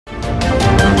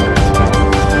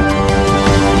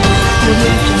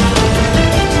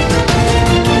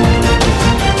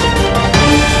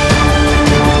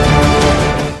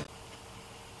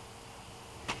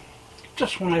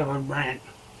just want to have a rant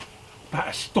about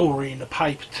a story in the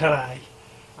paper today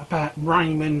about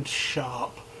Raymond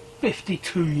Sharp,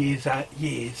 52 years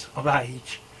of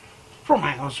age, from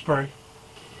Aylesbury,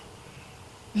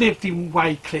 lived in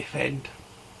Wycliffe End,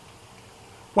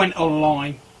 went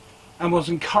online and was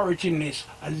encouraging this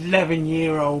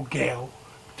 11-year-old girl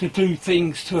to do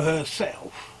things to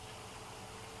herself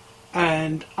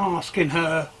and asking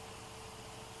her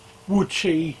would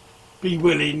she be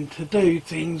willing to do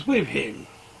things with him,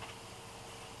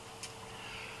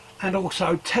 and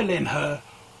also telling her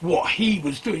what he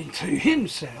was doing to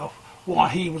himself while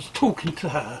he was talking to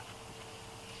her.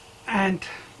 And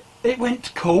it went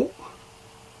to court,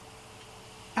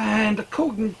 and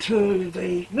according to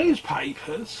the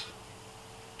newspapers,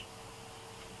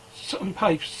 some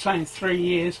papers saying 3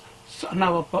 years,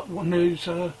 another news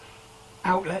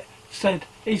outlet said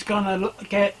he's going to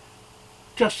get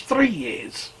just 3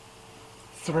 years.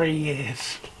 3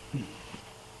 years.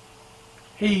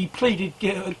 He pleaded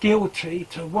guilty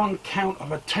to 1 count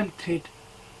of attempted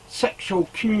sexual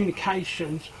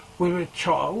communications with a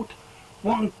child,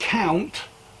 1 count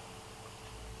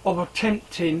of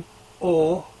attempting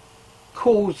or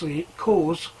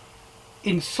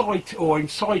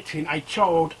inciting a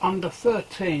child under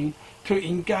 13 to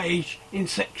engage in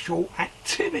sexual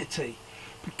activity.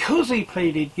 Because he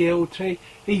pleaded guilty,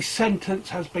 his sentence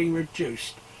has been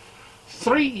reduced.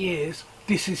 3 years.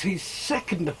 This is his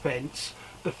second offence.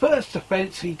 The first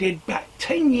offence he did back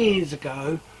 10 years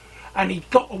ago, and he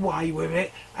got away with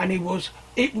it, and it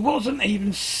wasn't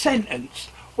even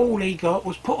sentenced. All he got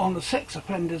was put on the sex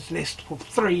offenders list for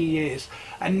 3 years,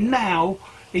 and now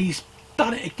he's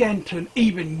done it again to an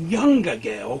even younger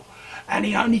girl, and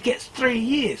he only gets 3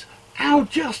 years. Our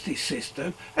justice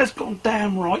system has gone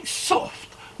downright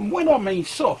soft, and when I mean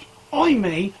soft, I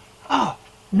mean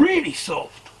really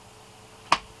soft.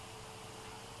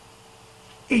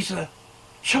 He's a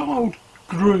child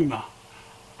groomer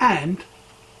and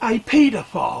a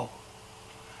paedophile.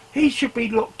 He should be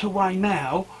locked away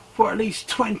now for at least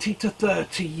 20 to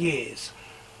 30 years.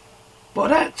 By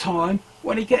that time,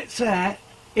 when he gets out,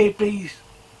 he'd be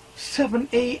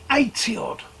 70, 80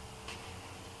 odd.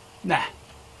 Nah,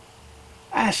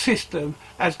 our system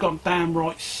has gone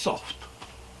downright soft.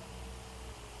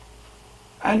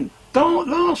 And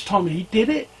last time he did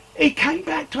it, he came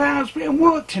back to Aylesbury and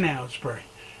worked in Aylesbury.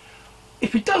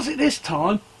 If he does it this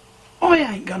time, I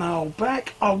ain't going to hold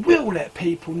back. I will let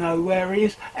people know where he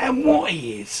is and what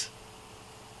he is.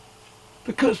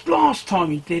 Because last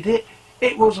time he did it,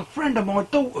 it was a friend of my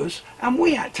daughter's, and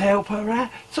we had to help her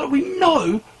out, so we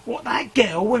know what that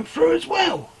girl went through as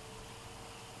well.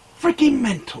 Freaking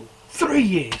mental. 3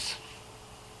 years.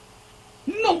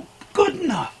 Not good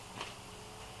enough.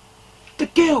 The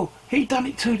girl he done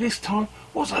it to this time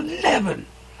was 11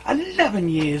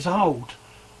 years old.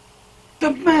 The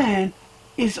man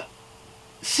is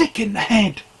sick in the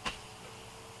head.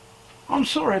 I'm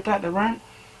sorry about the rant,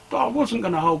 but I wasn't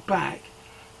going to hold back,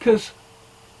 because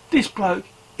this bloke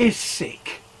is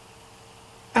sick,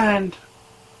 and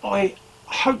I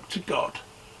hope to God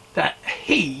that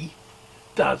he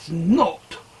does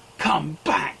not come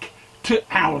back to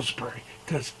Aylesbury,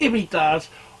 because if he does,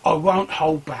 I won't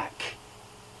hold back.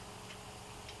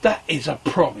 That is a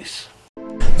promise.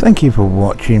 Thank you for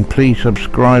watching. Please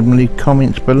subscribe and leave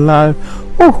comments below.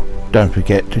 Oh, don't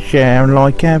forget to share and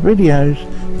like our videos.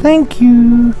 Thank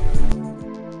you.